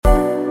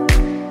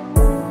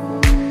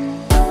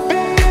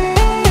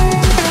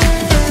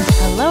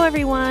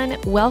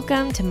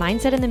Welcome to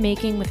Mindset in the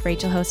Making with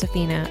Rachel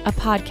Josefina, a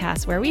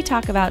podcast where we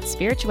talk about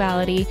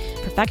spirituality,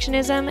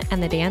 perfectionism,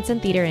 and the dance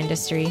and theater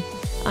industry.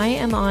 I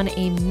am on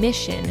a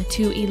mission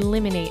to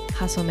eliminate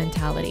hustle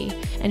mentality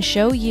and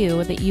show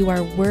you that you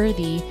are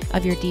worthy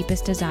of your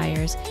deepest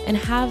desires and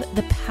have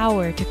the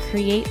power to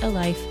create a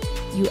life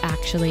you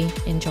actually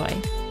enjoy.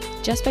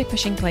 Just by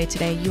pushing play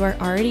today, you are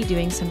already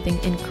doing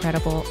something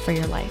incredible for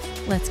your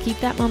life. Let's keep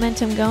that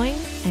momentum going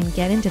and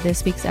get into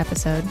this week's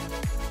episode.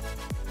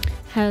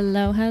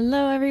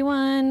 Hello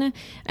everyone.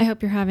 I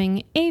hope you're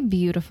having a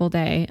beautiful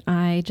day.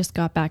 I just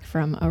got back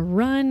from a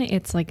run.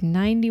 It's like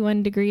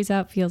 91 degrees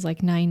out, feels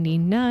like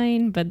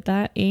 99, but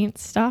that ain't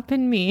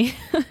stopping me.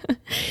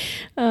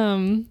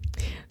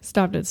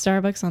 Stopped at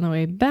Starbucks on the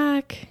way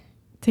back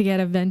to get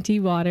a venti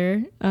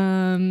water.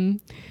 I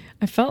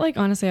felt like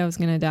honestly I was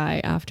going to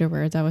die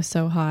afterwards. I was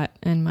so hot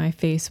and my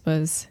face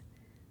was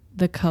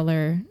the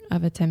color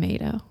of a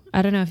tomato.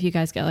 I don't know if you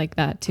guys get like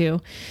that too.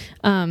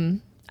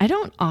 I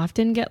don't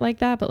often get like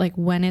that, but like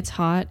when it's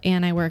hot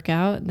and I work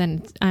out,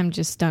 then I'm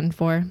just done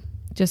for,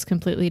 just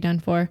completely done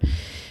for.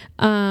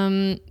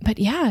 But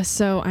yeah,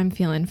 so I'm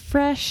feeling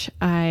fresh.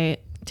 I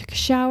took a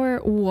shower,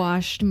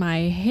 washed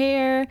my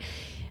hair.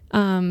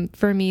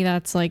 For me,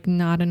 that's like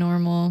not a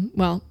normal,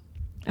 well,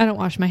 I don't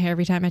wash my hair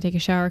every time I take a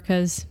shower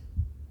because,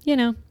 you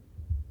know,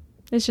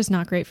 it's just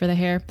not great for the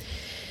hair.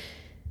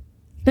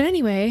 But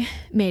anyway,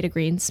 made a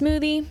green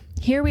smoothie.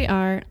 Here we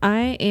are.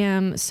 I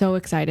am so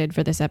excited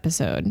for this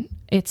episode.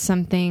 It's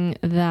something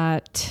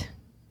that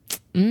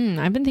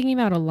I've been thinking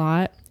about a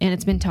lot, and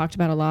it's been talked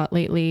about a lot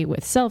lately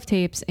with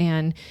self-tapes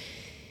and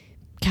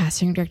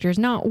casting directors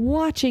not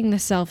watching the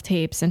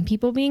self-tapes and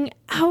people being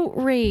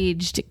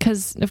outraged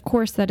because, of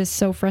course, that is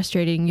so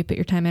frustrating. You put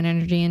your time and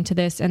energy into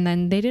this, and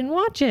then they didn't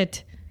watch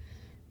it.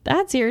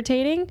 That's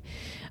irritating.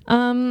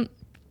 And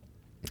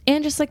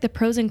just like the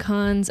pros and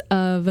cons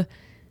of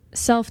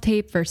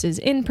self-tape versus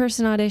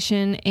in-person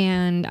audition,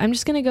 and I'm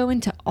just going to go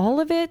into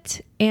all of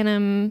it, and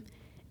I'm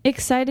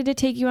excited to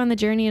take you on the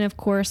journey. And of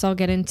course I'll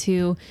get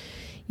into,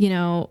 you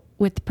know,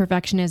 with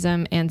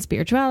perfectionism and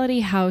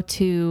spirituality, how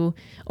to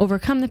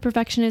overcome the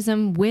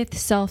perfectionism with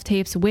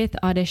self-tapes, with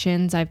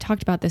auditions. I've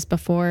talked about this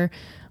before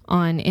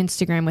on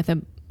Instagram with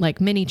like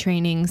mini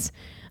trainings,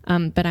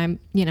 but I'm,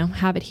 you know,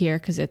 have it here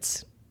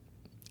because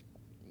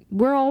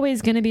we're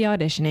always going to be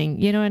auditioning,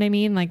 you know what I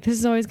mean? Like this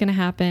is always going to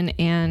happen,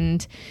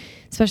 and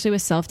especially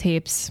with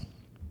self-tapes,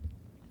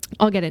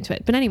 I'll get into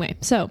it. But anyway,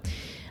 so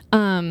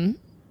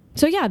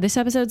yeah, this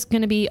episode's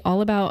going to be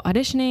all about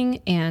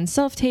auditioning and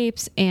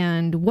self-tapes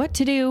and what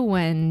to do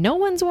when no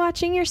one's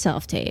watching your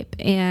self-tape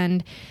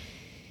and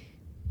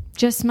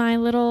just my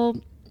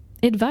little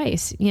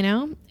advice, you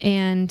know,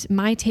 and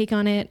my take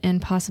on it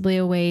and possibly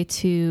a way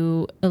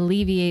to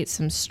alleviate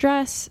some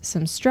stress,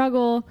 some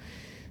struggle,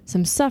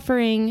 some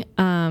suffering,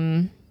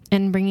 and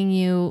bringing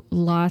you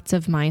lots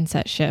of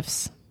mindset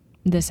shifts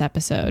this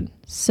episode.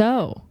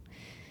 So,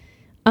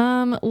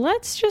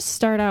 let's just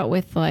start out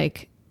with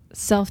like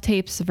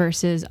self-tapes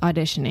versus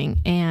auditioning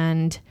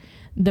and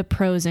the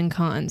pros and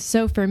cons.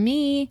 So for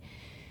me,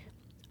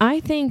 I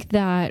think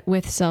that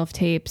with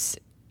self-tapes,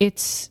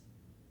 it's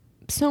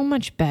so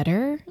much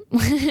better.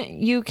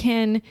 You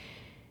get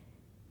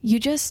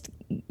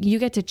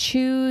to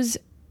choose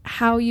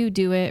how you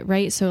do it,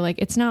 right? So like,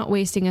 it's not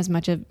wasting as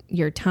much of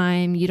your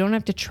time. You don't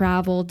have to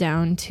travel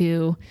down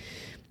to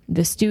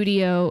the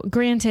studio.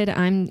 Granted,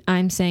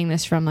 I'm saying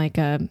this from like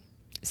a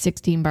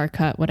 16 bar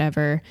cut,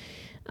 whatever.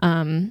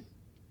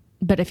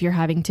 But if you're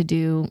having to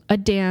do a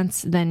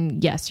dance, then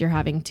yes, you're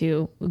having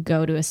to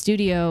go to a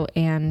studio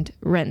and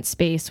rent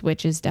space,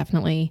 which is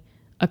definitely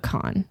a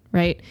con,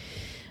 right?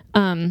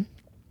 And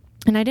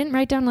I didn't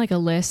write down like a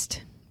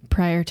list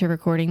prior to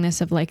recording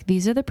this of like,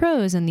 these are the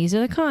pros and these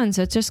are the cons.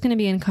 So it's just going to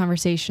be in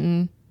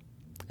conversation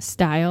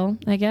style,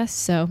 I guess.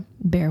 So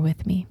bear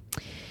with me.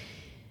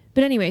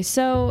 But anyway,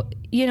 so,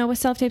 you know, with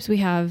self-tapes, we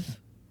have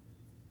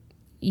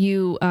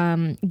you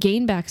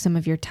gain back some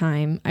of your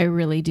time. I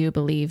really do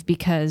believe,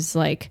 because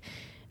like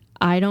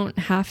I don't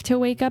have to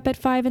wake up at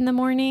 5 a.m.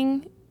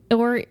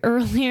 or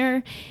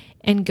earlier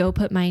and go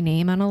put my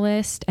name on a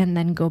list and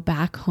then go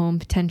back home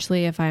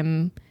potentially if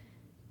I'm,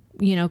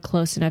 you know,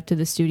 close enough to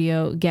the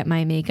studio, get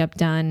my makeup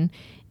done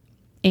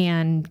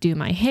and do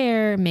my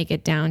hair, make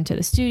it down to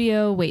the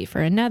studio, wait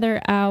for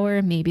another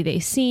hour. Maybe they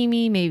see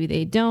me, maybe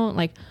they don't.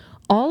 Like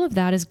all of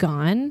that is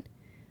gone.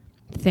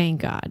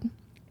 Thank God.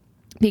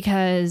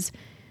 Because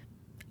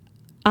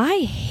I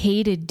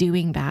hated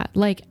doing that.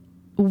 Like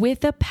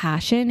with a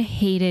passion,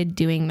 hated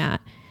doing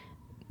that.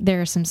 There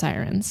are some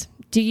sirens.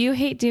 Do you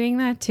hate doing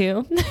that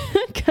too?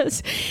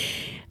 Because,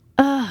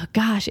 oh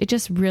gosh, it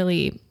just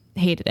really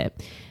hated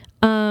it.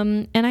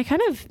 And I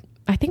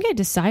think I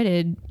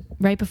decided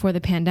right before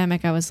the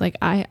pandemic, I was like,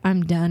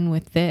 I'm done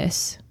with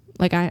this.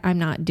 Like I'm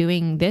not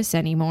doing this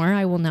anymore.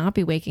 I will not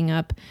be waking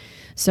up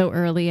so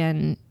early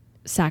and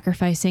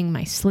sacrificing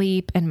my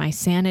sleep and my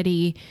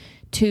sanity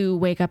to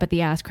wake up at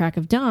the ass crack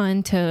of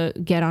dawn to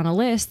get on a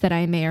list that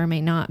I may or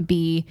may not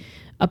be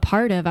a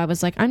part of. I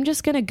was like, I'm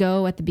just going to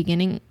go at the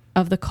beginning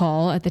of the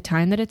call at the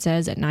time that it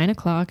says at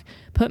 9:00,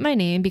 put my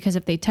name, because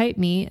if they type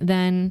me,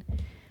 then,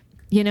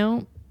 you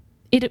know,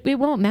 it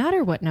won't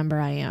matter what number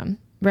I am.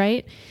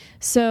 Right.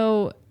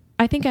 So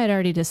I think I'd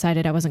already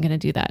decided I wasn't going to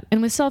do that.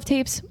 And with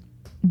self-tapes,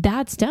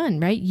 that's done,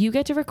 right? You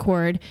get to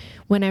record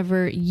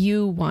whenever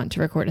you want to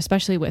record,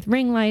 especially with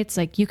ring lights.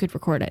 Like, you could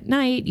record at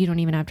night. You don't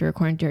even have to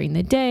record during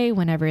the day,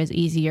 whenever is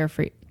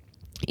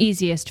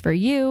easiest for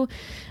you.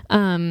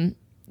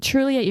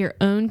 Truly at your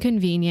own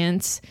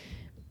convenience,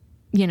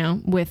 you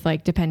know, with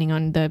like, depending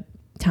on the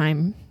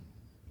time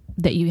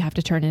that you have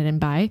to turn it in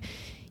by,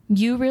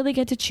 you really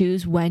get to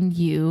choose when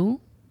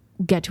you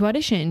get to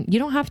audition. You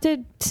don't have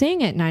to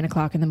sing at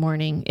 9:00 in the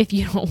morning if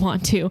you don't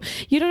want to.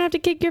 You don't have to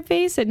kick your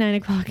face at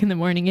 9:00 in the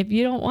morning if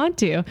you don't want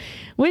to,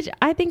 which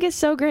I think is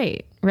so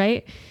great,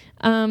 right?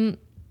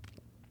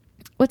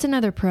 What's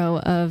another pro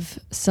of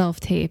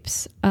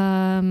self-tapes?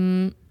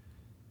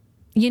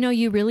 You know,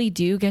 you really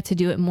do get to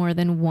do it more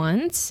than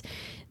once.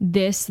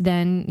 This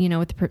then, you know,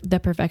 with the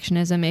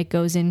perfectionism, it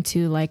goes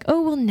into like,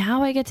 oh, well,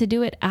 now I get to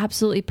do it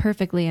absolutely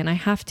perfectly. And I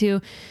have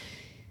to,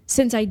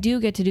 since I do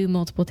get to do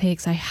multiple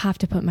takes, I have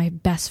to put my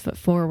best foot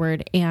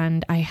forward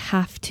and I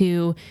have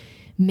to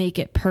make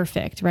it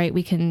perfect, right?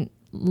 We can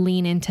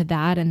lean into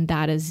that. And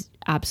that is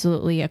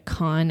absolutely a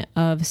con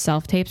of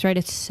self-tapes, right?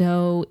 It's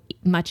so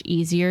much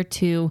easier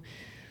to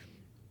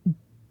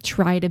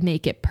try to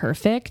make it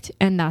perfect,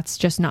 and that's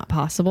just not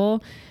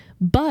possible.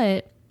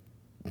 But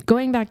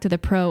going back to the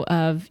pro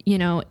of, you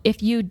know,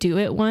 if you do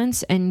it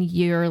once and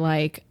you're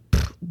like,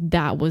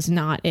 that was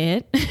not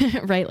it,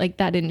 right? Like,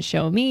 that didn't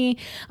show me,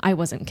 I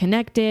wasn't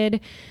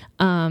connected.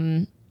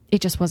 It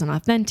just wasn't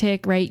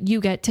authentic, right? You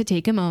get to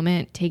take a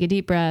moment, take a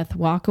deep breath,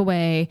 walk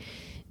away,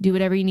 do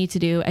whatever you need to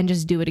do, and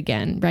just do it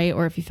again, right?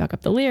 Or if you fuck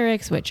up the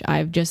lyrics, which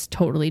I've just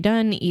totally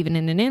done, even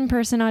in an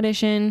in-person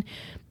audition,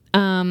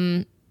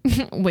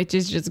 which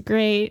is just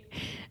great.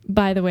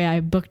 By the way,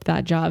 I booked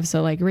that job.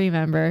 So like,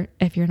 remember,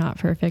 if you're not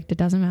perfect, it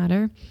doesn't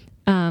matter.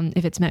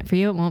 If it's meant for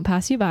you, it won't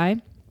pass you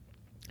by.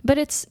 But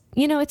it's,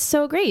 you know, it's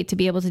so great to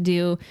be able to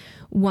do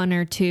 1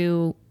 or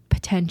 2,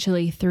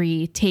 potentially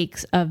 3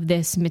 takes of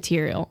this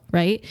material,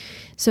 right?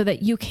 So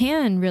that you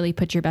can really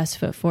put your best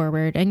foot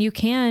forward and you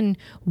can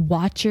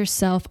watch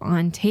yourself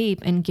on tape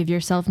and give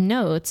yourself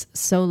notes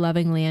so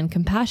lovingly and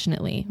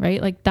compassionately,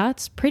 right? Like,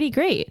 that's pretty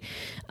great.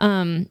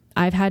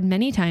 I've had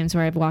many times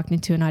where I've walked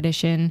into an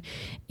audition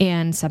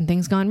and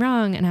something's gone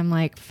wrong and I'm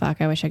like, fuck,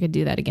 I wish I could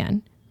do that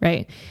again,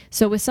 right?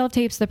 So with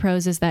self-tapes, the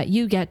pros is that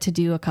you get to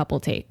do a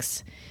couple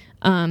takes.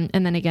 And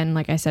then again,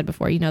 like I said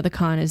before, you know, the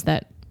con is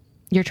that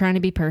you're trying to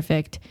be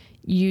perfect.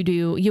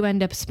 You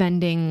end up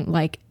spending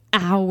like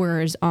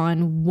hours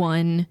on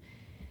one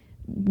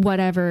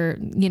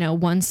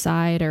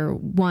side or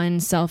one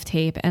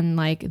self-tape. And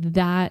like,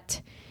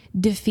 that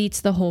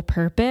defeats the whole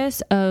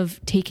purpose of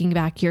taking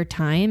back your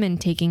time and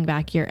taking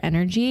back your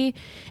energy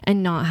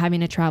and not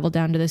having to travel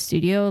down to the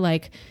studio.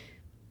 Like,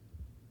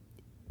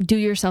 do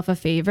yourself a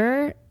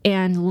favor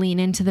and lean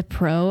into the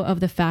pro of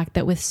the fact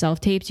that with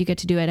self-tapes, you get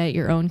to do it at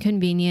your own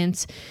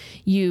convenience.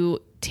 You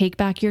take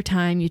back your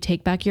time, you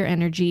take back your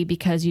energy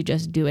because you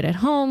just do it at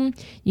home,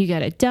 you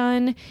get it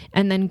done,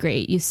 and then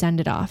great, you send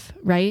it off,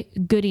 right?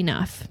 Good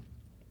enough.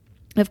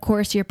 Of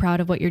course, you're proud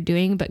of what you're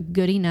doing, but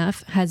good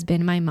enough has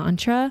been my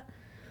mantra.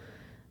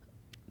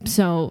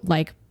 So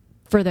like,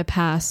 for the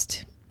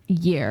past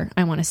year,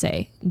 I want to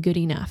say good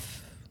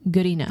enough,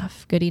 good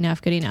enough, good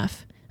enough, good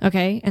enough.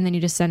 Okay. And then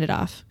you just send it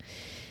off.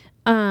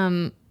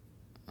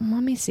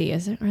 Let me see. Are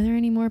there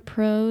any more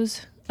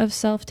pros of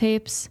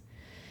self-tapes?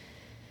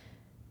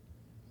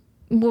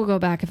 We'll go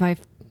back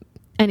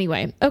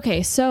anyway.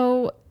 Okay.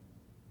 So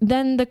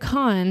then the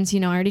cons, you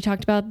know, I already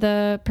talked about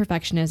the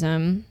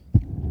perfectionism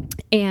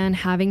and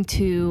having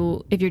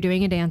to, if you're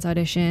doing a dance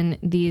audition,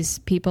 these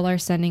people are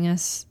sending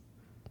us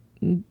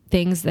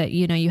things that,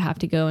 you know, you have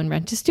to go and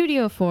rent a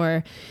studio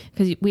for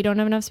because we don't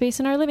have enough space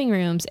in our living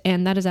rooms.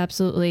 And that is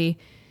absolutely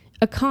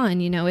a con.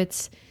 You know,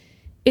 it's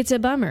a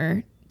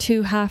bummer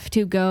to have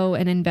to go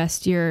and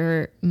invest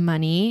your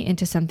money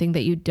into something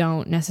that you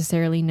don't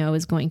necessarily know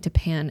is going to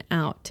pan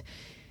out.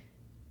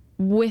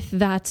 With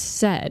that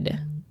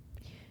said,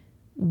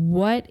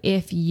 what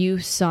if you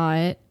saw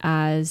it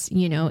as,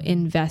 you know,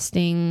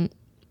 investing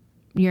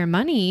your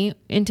money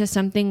into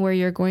something where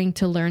you're going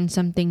to learn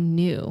something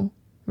new,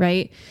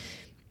 right?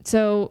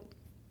 So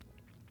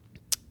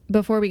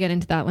before we get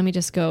into that, let me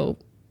just go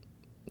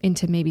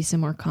into maybe some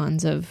more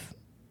cons of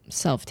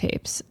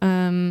self-tapes.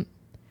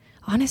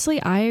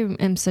 Honestly, I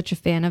am such a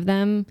fan of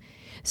them.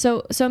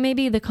 So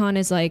maybe the con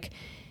is like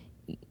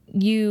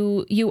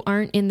you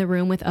aren't in the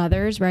room with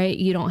others, right?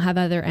 You don't have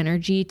other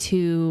energy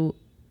to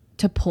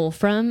pull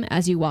from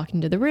as you walk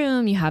into the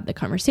room. You have the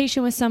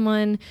conversation with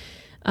someone,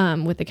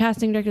 with the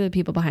casting director, the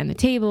people behind the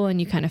table, and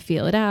you kind of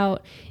feel it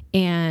out.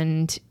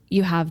 And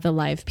you have the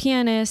live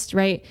pianist,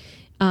 right?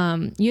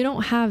 You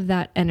don't have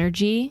that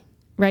energy,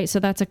 right? So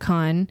that's a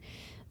con.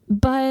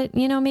 But,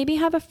 you know, maybe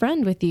have a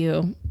friend with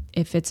you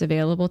if it's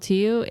available to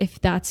you, if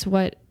that's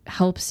what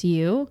helps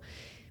you,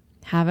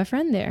 have a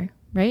friend there,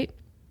 right?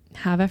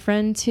 Have a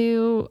friend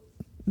to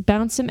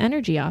bounce some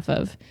energy off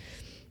of.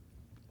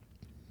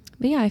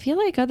 But yeah, I feel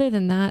like other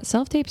than that,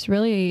 self-tapes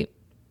really,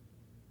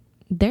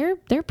 they're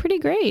pretty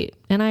great.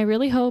 And I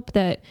really hope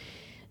that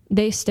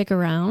they stick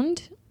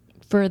around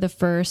for the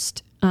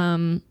first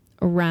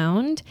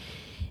round.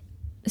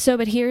 So,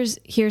 but here's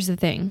the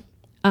thing.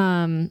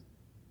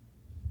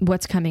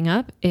 What's coming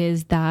up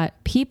is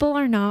that people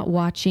are not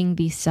watching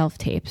these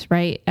self-tapes,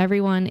 right?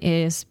 Everyone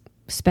is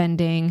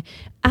spending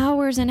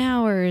hours and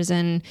hours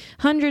and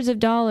hundreds of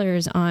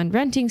dollars on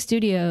renting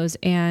studios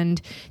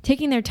and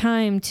taking their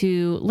time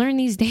to learn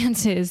these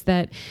dances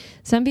that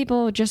some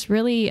people just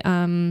really,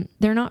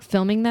 they're not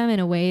filming them in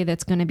a way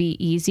that's going to be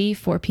easy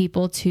for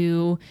people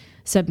to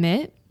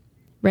submit,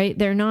 right?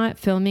 They're not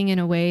filming in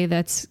a way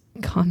that's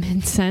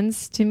common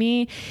sense to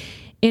me,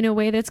 in a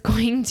way that's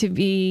going to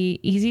be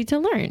easy to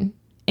learn.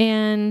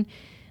 And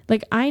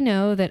like, I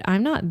know that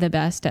I'm not the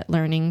best at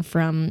learning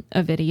from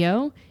a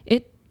video.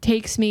 It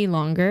takes me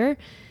longer.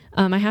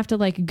 I have to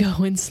like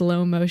go in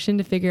slow motion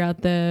to figure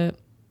out the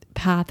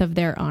path of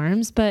their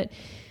arms, but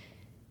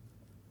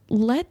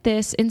let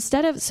this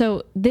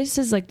so this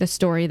is like the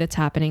story that's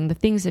happening, the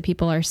things that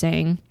people are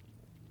saying,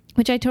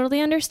 which I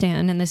totally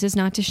understand. And this is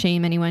not to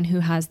shame anyone who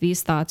has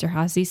these thoughts or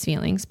has these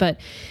feelings, but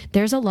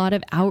there's a lot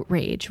of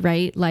outrage,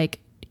 right?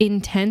 Like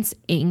intense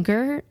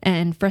anger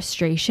and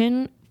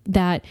frustration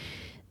that,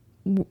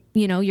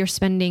 you know, you're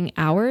spending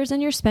hours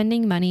and you're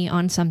spending money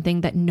on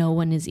something that no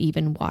one is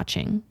even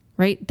watching,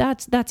 right?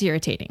 That's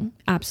irritating.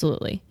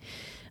 Absolutely.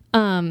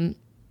 But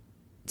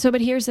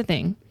here's the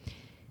thing.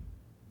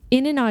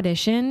 In an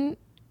audition,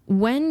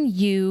 when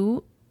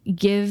you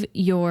give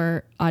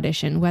your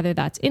audition, whether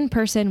that's in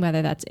person,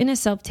 whether that's in a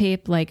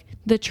self-tape, like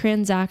the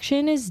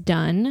transaction is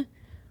done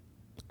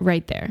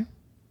right there.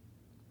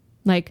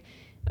 Like,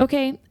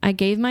 okay, I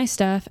gave my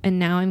stuff and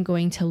now I'm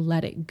going to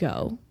let it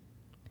go.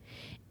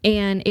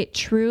 And it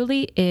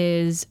truly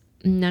is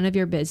none of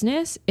your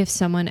business if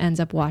someone ends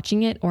up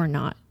watching it or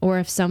not, or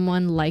if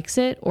someone likes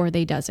it or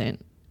they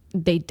doesn't.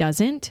 They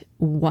doesn't?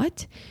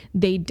 What?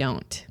 They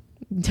don't.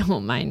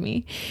 Don't mind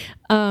me.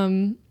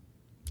 And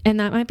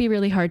that might be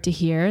really hard to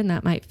hear, and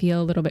that might feel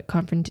a little bit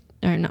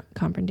not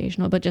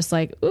confrontational, but just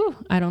like, ooh,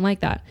 I don't like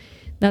that.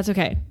 That's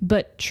okay.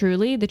 But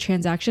truly, the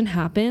transaction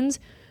happens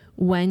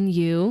when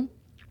you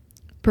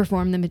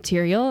perform the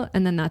material,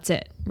 and then that's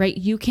it, right?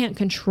 You can't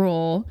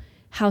control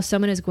how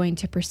someone is going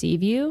to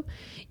perceive you.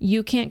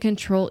 You can't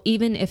control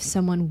even if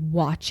someone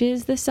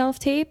watches the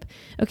self-tape.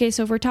 Okay,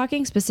 so if we're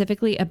talking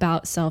specifically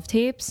about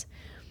self-tapes,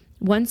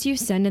 once you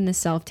send in the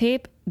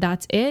self-tape,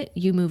 that's it.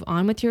 You move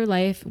on with your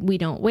life. We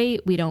don't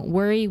wait. We don't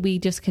worry. We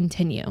just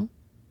continue.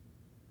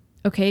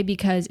 Okay,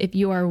 because if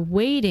you are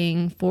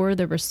waiting for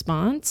the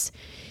response,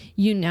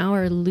 you now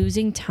are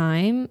losing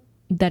time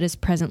that is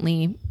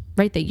presently,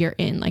 right, that you're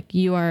in. Like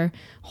you are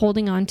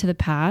holding on to the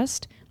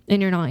past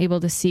and you're not able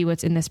to see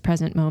what's in this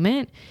present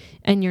moment,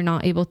 and you're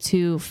not able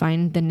to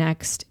find the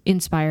next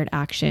inspired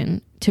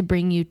action to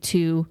bring you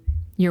to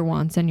your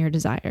wants and your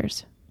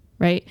desires,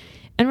 right?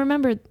 And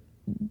remember,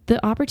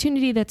 the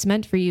opportunity that's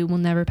meant for you will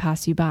never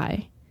pass you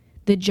by.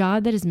 The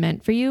job that is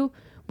meant for you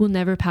will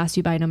never pass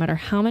you by, no matter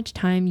how much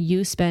time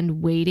you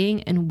spend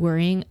waiting and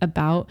worrying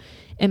about,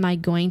 am I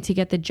going to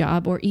get the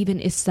job, or even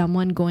is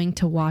someone going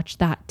to watch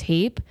that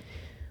tape?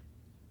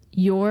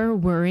 Your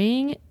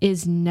worrying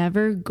is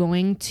never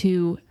going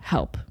to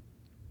help,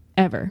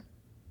 ever.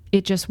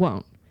 It just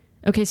won't.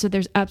 Okay, so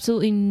there's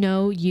absolutely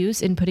no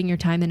use in putting your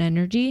time and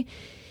energy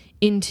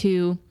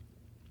into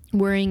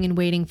worrying and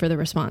waiting for the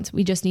response.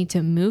 We just need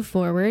to move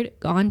forward,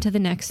 on to the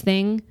next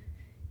thing,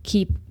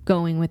 keep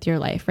going with your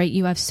life, right?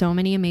 You have so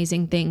many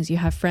amazing things. You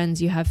have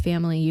friends, you have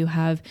family, you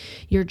have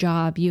your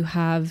job, you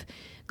have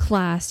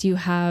class, you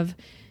have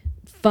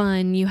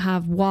fun, you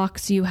have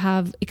walks, you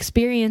have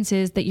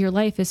experiences that your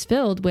life is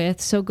filled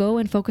with. So go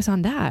and focus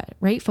on that,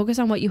 right? Focus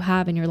on what you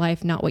have in your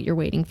life, not what you're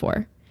waiting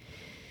for.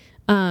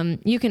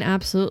 You can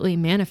absolutely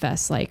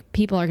manifest, like,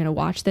 people are going to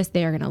watch this,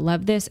 they are going to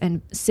love this,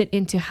 and sit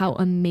into how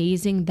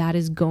amazing that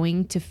is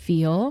going to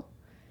feel,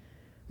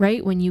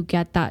 right? When you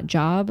get that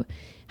job,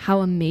 how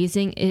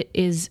amazing it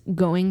is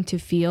going to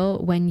feel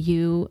when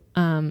you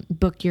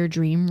book your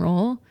dream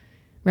role,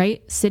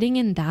 right? Sitting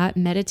in that,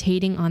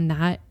 meditating on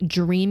that,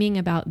 dreaming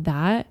about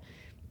that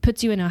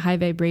puts you in a high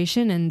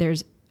vibration, and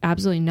there's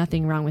absolutely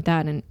nothing wrong with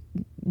that, and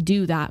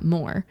do that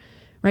more,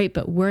 right?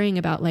 But worrying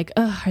about like,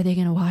 oh, are they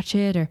going to watch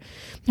it, or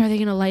are they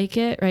going to like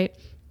it, right?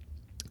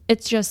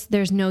 It's just,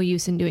 there's no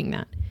use in doing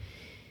that.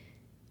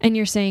 And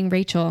you're saying,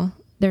 Rachel,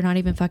 they're not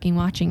even fucking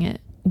watching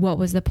it. What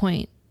was the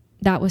point?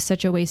 That was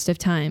such a waste of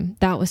time.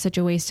 That was such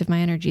a waste of my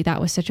energy. That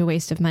was such a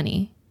waste of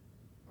money,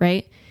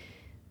 right?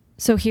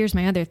 So here's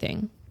my other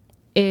thing,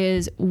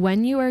 is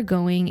when you are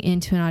going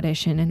into an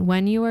audition and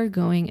when you are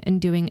going and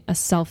doing a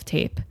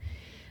self-tape,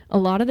 a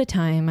lot of the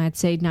time, I'd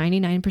say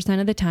 99%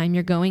 of the time,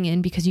 you're going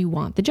in because you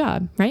want the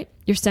job, right?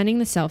 You're sending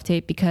the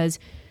self-tape because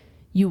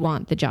you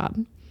want the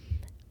job.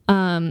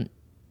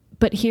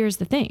 But here's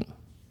the thing.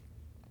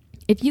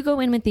 If you go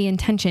in with the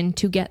intention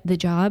to get the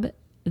job,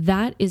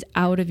 that is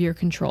out of your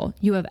control.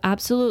 You have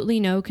absolutely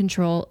no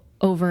control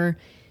over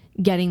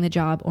getting the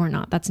job or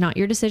not. That's not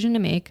your decision to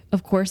make.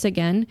 Of course,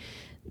 again,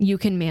 you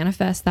can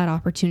manifest that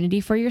opportunity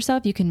for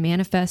yourself. You can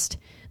manifest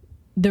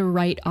the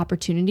right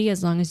opportunity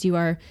as long as you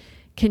are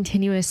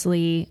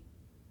continuously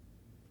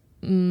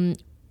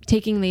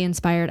taking the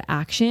inspired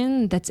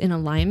action that's in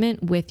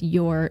alignment with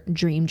your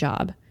dream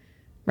job,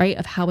 right?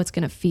 Of how it's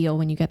going to feel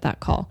when you get that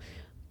call.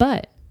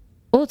 But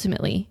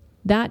ultimately,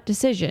 that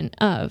decision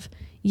of,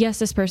 yes,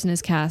 this person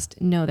is cast,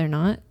 no, they're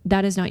not,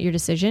 that is not your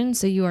decision.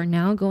 So you are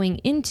now going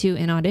into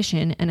an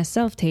audition and a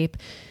self-tape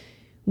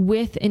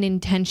with an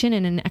intention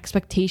and an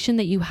expectation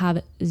that you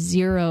have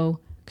zero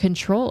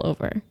control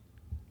over.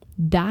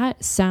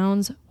 That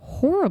sounds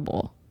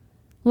horrible,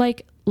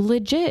 like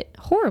legit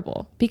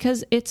horrible,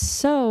 because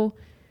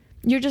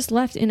you're just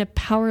left in a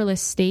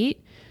powerless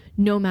state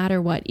no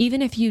matter what.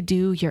 Even if you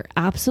do your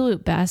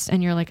absolute best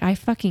and you're like, I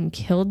fucking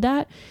killed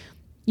that,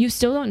 you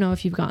still don't know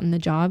if you've gotten the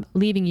job,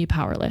 leaving you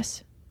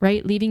powerless,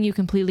 right? Leaving you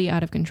completely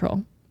out of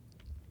control.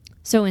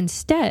 So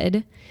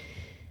instead,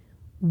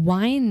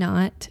 why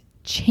not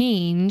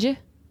change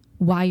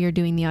why you're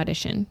doing the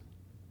audition?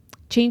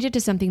 Change it to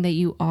something that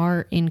you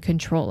are in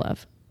control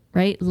of,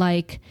 right?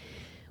 Like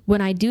when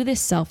I do this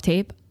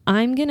self-tape,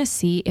 I'm going to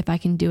see if I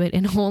can do it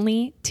in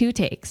only 2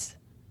 takes,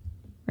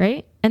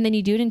 right? And then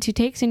you do it in 2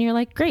 takes and you're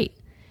like, great,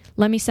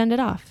 let me send it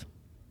off.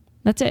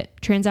 That's it.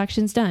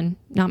 Transaction's done.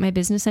 Not my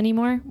business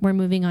anymore. We're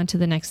moving on to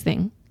the next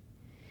thing.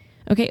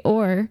 Okay.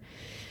 Or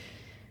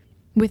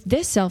with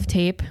this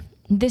self-tape,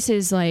 this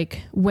is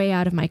like way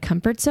out of my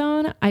comfort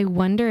zone. I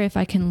wonder if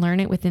I can learn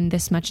it within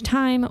this much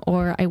time,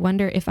 or I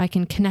wonder if I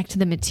can connect to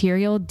the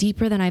material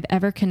deeper than I've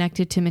ever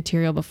connected to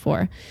material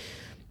before.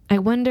 I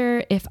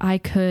wonder if I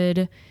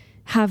could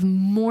have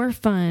more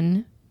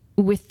fun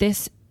with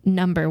this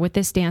number, with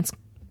this dance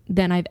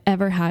than I've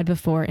ever had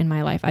before in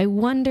my life. I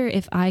wonder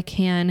if I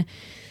can,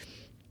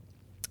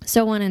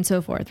 so on and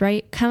so forth,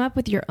 right? Come up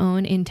with your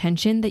own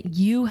intention that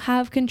you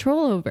have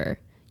control over.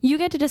 You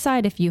get to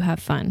decide if you have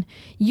fun.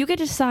 You get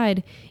to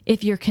decide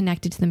if you're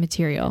connected to the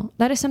material.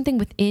 That is something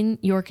within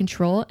your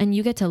control, and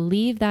you get to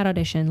leave that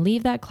audition,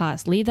 leave that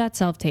class, leave that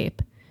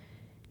self-tape,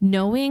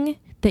 knowing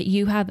that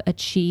you have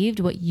achieved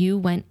what you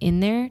went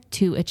in there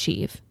to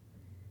achieve.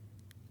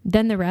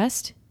 Then the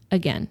rest,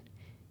 again,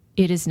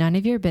 it is none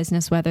of your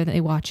business whether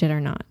they watch it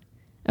or not.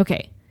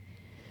 Okay.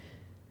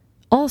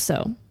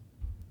 Also,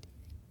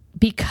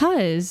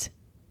 because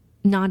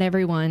not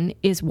everyone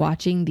is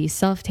watching these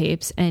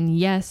self-tapes, and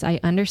yes,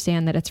 I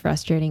understand that it's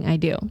frustrating. I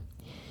do.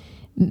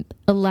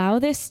 Allow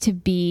this to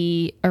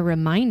be a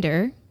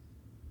reminder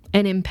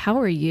and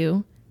empower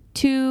you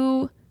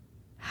to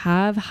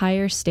have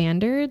higher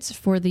standards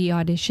for the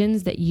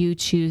auditions that you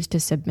choose to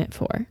submit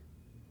for,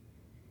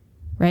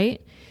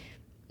 right?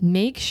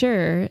 Make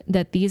sure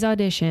that these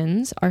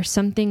auditions are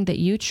something that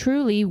you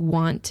truly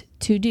want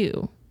to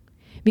do.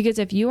 Because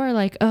if you are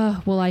like,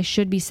 oh, well, I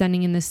should be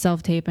sending in this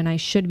self-tape and I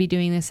should be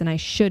doing this and I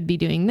should be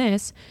doing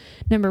this,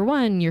 number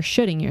one, you're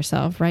shooting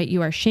yourself, right?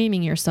 You are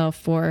shaming yourself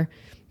for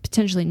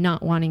potentially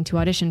not wanting to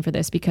audition for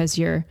this because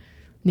you're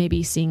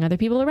maybe seeing other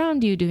people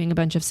around you doing a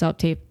bunch of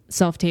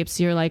self-tapes.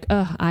 You're like,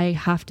 oh, I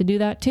have to do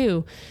that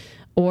too.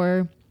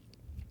 Or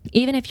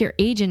even if your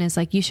agent is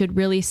like, you should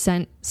really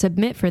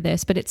submit for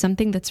this, but it's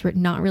something that's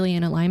not really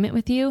in alignment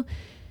with you,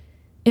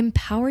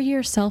 empower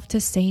yourself to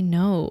say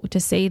no, to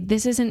say,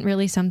 this isn't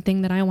really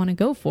something that I want to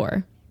go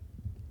for.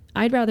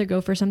 I'd rather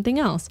go for something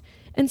else,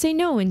 and say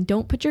no. And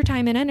don't put your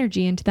time and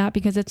energy into that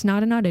because it's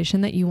not an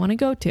audition that you want to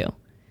go to,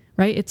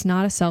 right? It's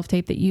not a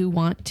self-tape that you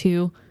want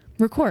to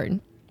record.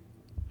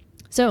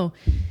 So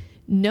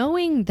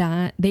knowing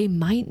that they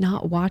might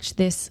not watch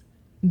this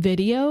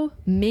video,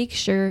 make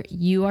sure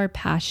you are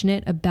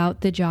passionate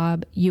about the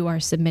job you are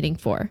submitting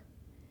for.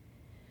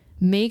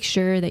 Make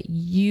sure that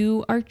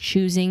you are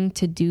choosing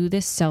to do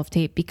this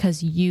self-tape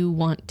because you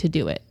want to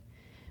do it,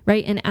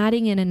 right? And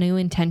adding in a new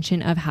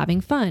intention of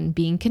having fun,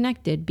 being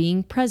connected,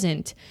 being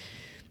present.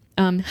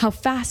 How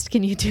fast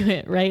can you do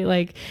it, right?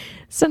 Like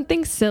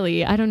something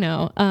silly, I don't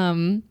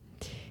know.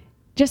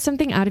 Just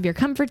something out of your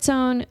comfort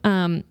zone.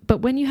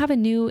 But when you have a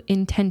new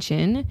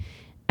intention,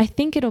 I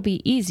think it'll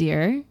be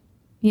easier,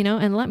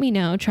 and let me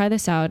know, try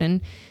this out.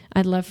 And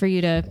I'd love for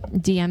you to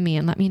DM me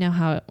and let me know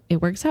how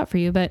it works out for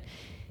you. But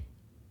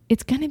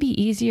it's going to be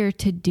easier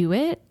to do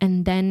it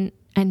and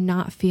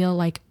not feel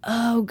like,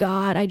 oh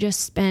God, I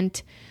just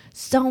spent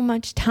so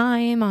much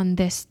time on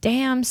this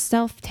damn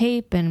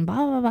self-tape and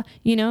blah, blah,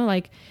 blah.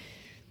 Like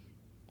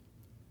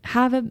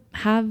have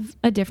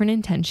a different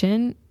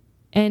intention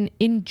and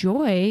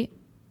enjoy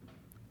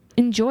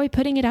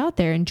putting it out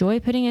there,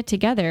 enjoy putting it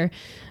together.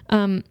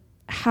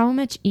 How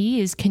much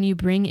ease can you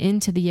bring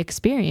into the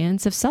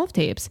experience of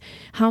self-tapes?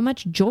 How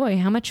much joy,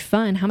 how much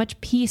fun, how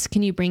much peace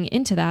can you bring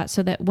into that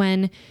so that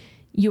when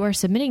you are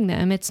submitting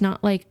them, it's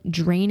not like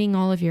draining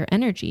all of your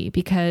energy?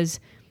 Because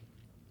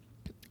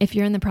if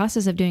you're in the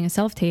process of doing a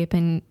self-tape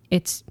and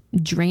it's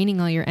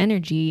draining all your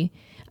energy,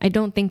 I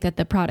don't think that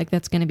the product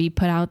that's going to be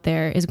put out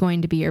there is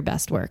going to be your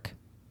best work.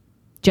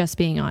 Just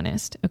being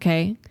honest,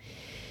 okay?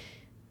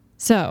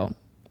 So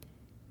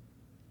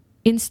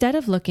instead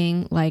of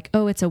looking like,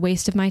 oh, it's a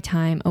waste of my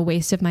time, a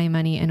waste of my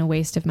money, and a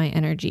waste of my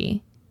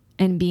energy,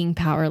 and being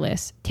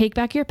powerless, take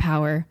back your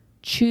power.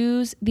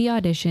 Choose the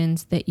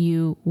auditions that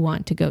you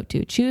want to go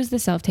to. Choose the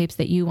self-tapes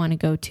that you want to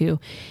go to,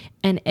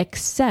 and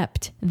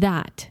accept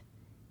that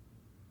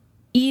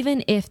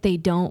even if they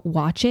don't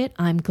watch it,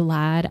 I'm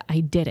glad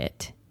I did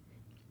it.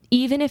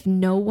 Even if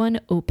no one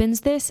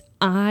opens this,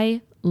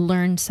 I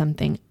learned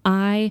something.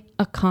 I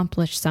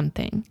accomplished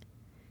something.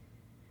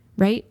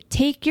 Right?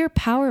 Take your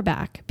power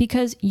back,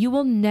 because you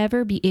will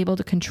never be able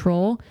to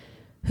control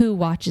who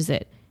watches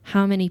it,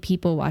 how many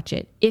people watch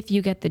it, if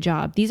you get the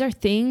job. These are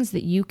things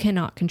that you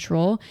cannot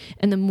control.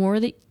 And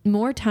the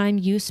more time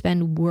you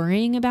spend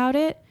worrying about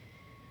it,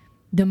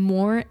 the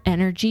more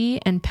energy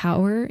and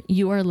power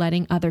you are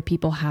letting other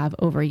people have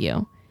over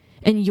you.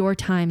 And your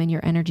time and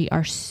your energy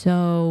are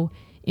so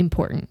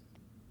important.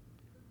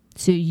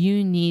 So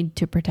you need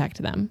to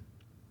protect them.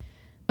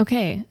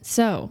 Okay,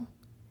 so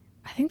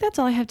I think that's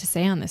all I have to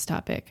say on this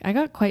topic. I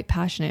got quite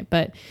passionate,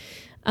 but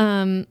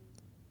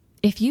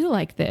if you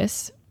like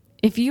this,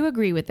 if you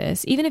agree with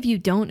this, even if you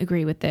don't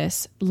agree with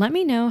this, let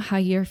me know how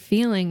you're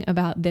feeling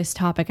about this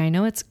topic. I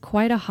know it's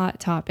quite a hot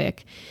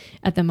topic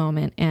at the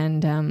moment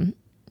and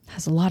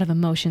has a lot of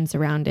emotions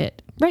around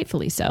it,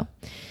 rightfully so.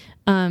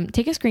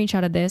 Take a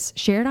screenshot of this,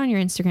 share it on your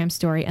Instagram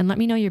story, and let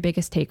me know your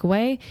biggest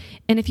takeaway.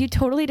 And if you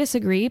totally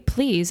disagree,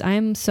 please, I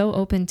am so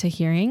open to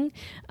hearing.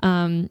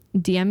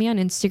 DM me on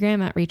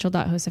Instagram at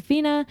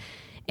rachel.josefina.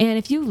 And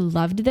if you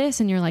loved this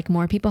and you're like,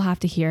 more people have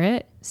to hear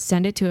it,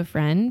 send it to a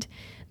friend.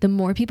 The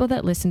more people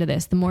that listen to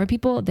this, the more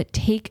people that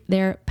take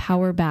their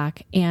power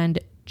back and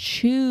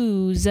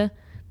choose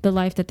the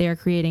life that they are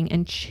creating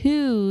and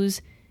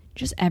choose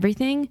just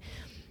everything,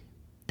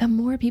 the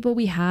more people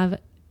we have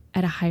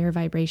at a higher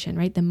vibration,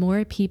 right? The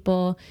more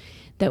people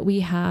that we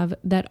have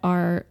that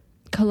are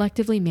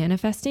collectively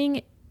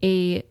manifesting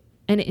an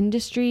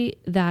industry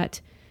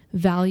that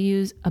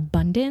values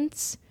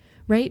abundance,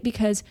 right?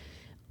 Because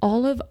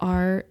all of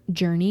our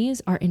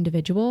journeys are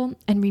individual.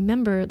 And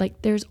remember,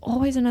 like, there's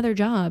always another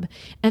job,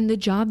 and the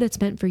job that's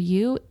meant for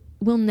you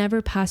will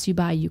never pass you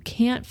by. You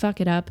can't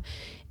fuck it up,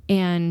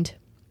 and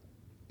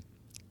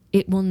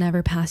it will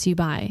never pass you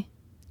by.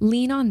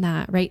 Lean on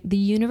that, right? The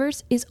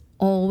universe is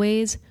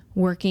always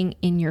working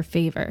in your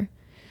favor.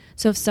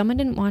 So if someone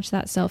didn't watch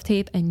that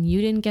self-tape and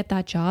you didn't get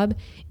that job,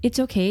 it's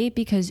okay,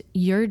 because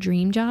your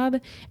dream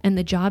job and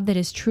the job that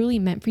is truly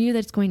meant for you,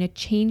 that's going to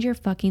change your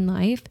fucking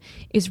life,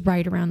 is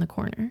right around the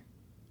corner.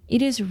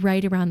 It is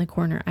right around the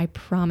corner. I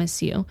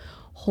promise you.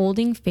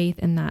 Holding faith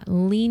in that,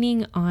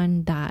 leaning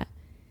on that.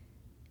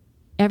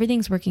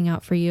 Everything's working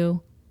out for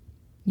you.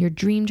 Your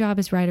dream job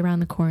is right around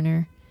the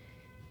corner.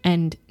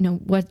 And no,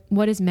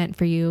 what is meant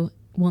for you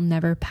will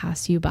never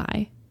pass you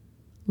by.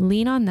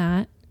 Lean on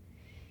that.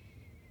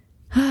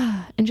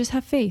 And just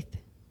have faith.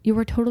 You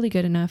are totally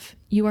good enough.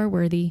 You are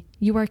worthy.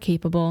 You are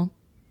capable.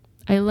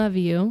 I love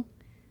you.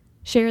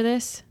 Share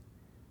this.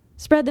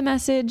 Spread the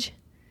message.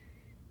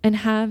 And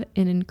have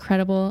an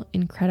incredible,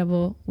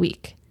 incredible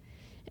week.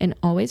 And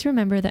always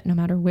remember that no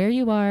matter where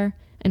you are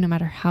and no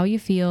matter how you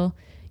feel,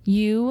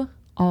 you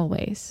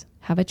always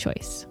have a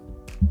choice.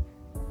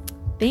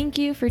 Thank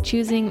you for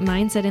choosing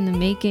Mindset in the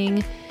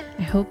Making.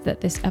 I hope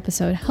that this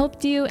episode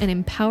helped you and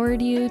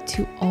empowered you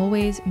to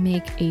always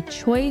make a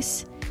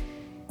choice.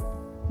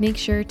 Make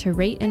sure to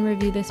rate and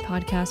review this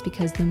podcast,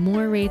 because the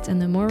more rates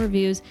and the more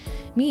reviews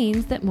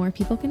means that more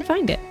people can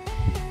find it.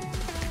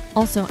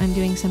 Also, I'm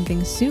doing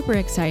something super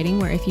exciting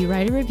where if you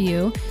write a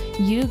review,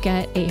 you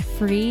get a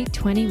free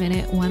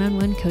 20-minute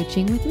one-on-one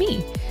coaching with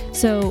me.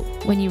 So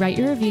when you write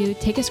your review,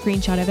 take a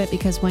screenshot of it,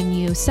 because when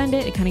you send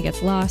it, it kind of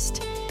gets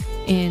lost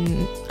in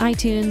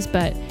iTunes,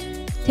 but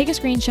take a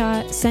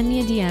screenshot, send me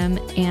a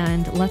DM,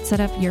 and let's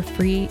set up your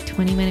free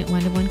 20-minute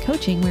one-to-one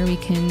coaching where we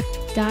can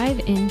dive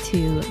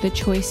into the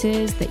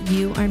choices that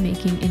you are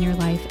making in your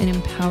life and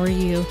empower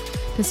you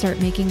to start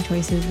making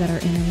choices that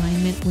are in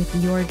alignment with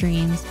your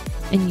dreams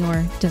and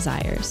your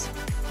desires.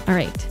 All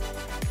right.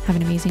 Have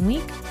an amazing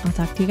week. I'll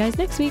talk to you guys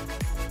next week.